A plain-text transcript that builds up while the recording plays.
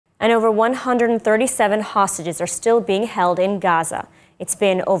And over 137 hostages are still being held in Gaza. It's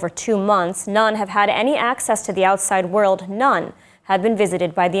been over 2 months. None have had any access to the outside world. None have been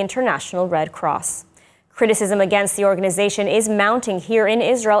visited by the International Red Cross. Criticism against the organization is mounting here in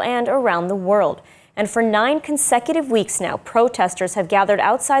Israel and around the world. And for 9 consecutive weeks now, protesters have gathered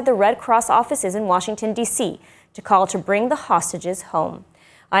outside the Red Cross offices in Washington, D.C. to call to bring the hostages home.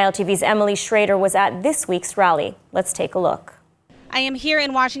 ILTV's Emily Schrader was at this week's rally. Let's take a look. I am here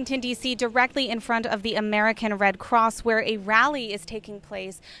in Washington, D.C., directly in front of the American Red Cross, where a rally is taking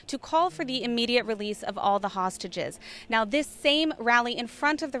place to call for the immediate release of all the hostages. Now, this same rally in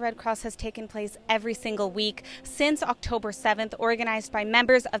front of the Red Cross has taken place every single week since October 7th, organized by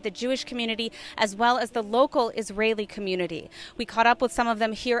members of the Jewish community as well as the local Israeli community. We caught up with some of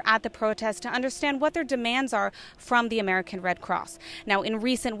them here at the protest to understand what their demands are from the American Red Cross. Now, in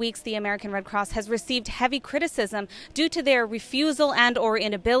recent weeks, the American Red Cross has received heavy criticism due to their refusal and or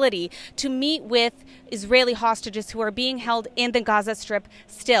inability to meet with Israeli hostages who are being held in the Gaza Strip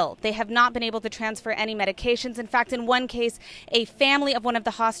still. They have not been able to transfer any medications. In fact, in one case, a family of one of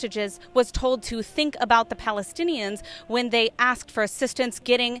the hostages was told to think about the Palestinians when they asked for assistance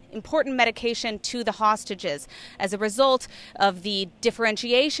getting important medication to the hostages. As a result of the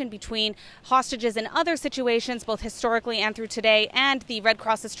differentiation between hostages in other situations, both historically and through today, and the Red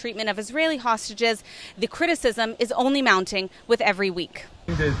Cross's treatment of Israeli hostages, the criticism is only mounting with every week.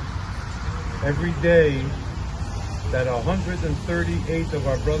 Every day that 138 of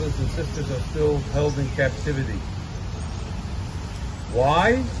our brothers and sisters are still held in captivity.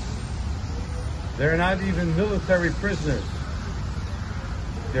 Why? They're not even military prisoners.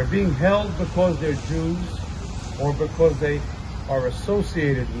 They're being held because they're Jews or because they are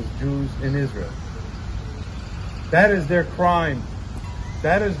associated with Jews in Israel. That is their crime.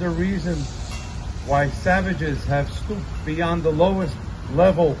 That is the reason why savages have stooped beyond the lowest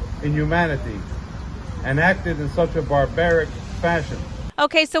level in humanity and acted in such a barbaric fashion.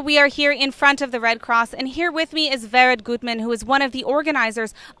 Okay, so we are here in front of the Red Cross, and here with me is Vered Gutman, who is one of the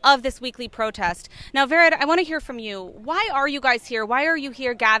organizers of this weekly protest. Now, Vered, I want to hear from you. Why are you guys here? Why are you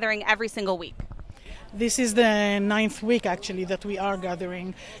here gathering every single week? This is the 9th week, actually, that we are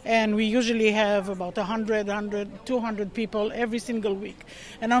gathering, and we usually have about 200 people every single week.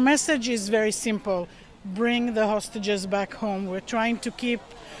 And our message is very simple: bring the hostages back home. We're trying to keep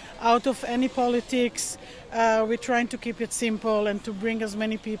out of any politics. We're trying to keep it simple and to bring as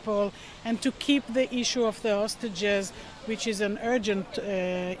many people and to keep the issue of the hostages, which is an urgent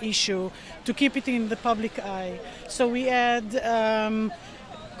issue, to keep it in the public eye. So we had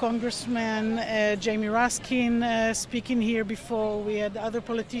Congressman Jamie Raskin speaking here before. We had other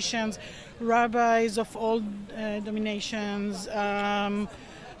politicians, rabbis of all denominations,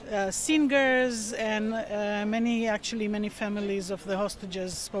 singers, and many families of the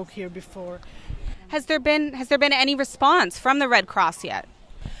hostages spoke here before. Has there been any response from the Red Cross yet?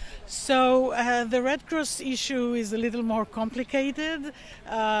 So the Red Cross issue is a little more complicated.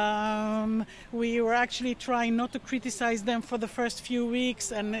 We were actually trying not to criticize them for the first few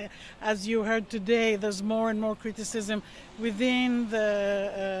weeks, and as you heard today, there's more and more criticism within the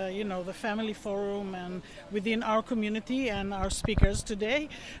the family forum and within our community and our speakers today.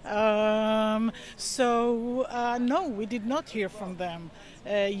 No, we did not hear from them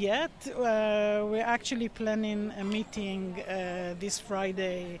yet. We're actually planning a meeting this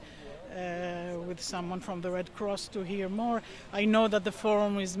Friday with someone from the Red Cross to hear more. I know that the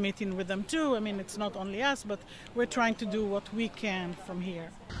forum is meeting with them too. I mean, it's not only us, but we're trying to do what we can from here.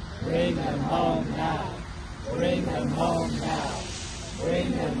 Bring them home now. Bring them home now.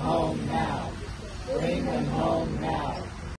 Bring them home now. Bring them home now.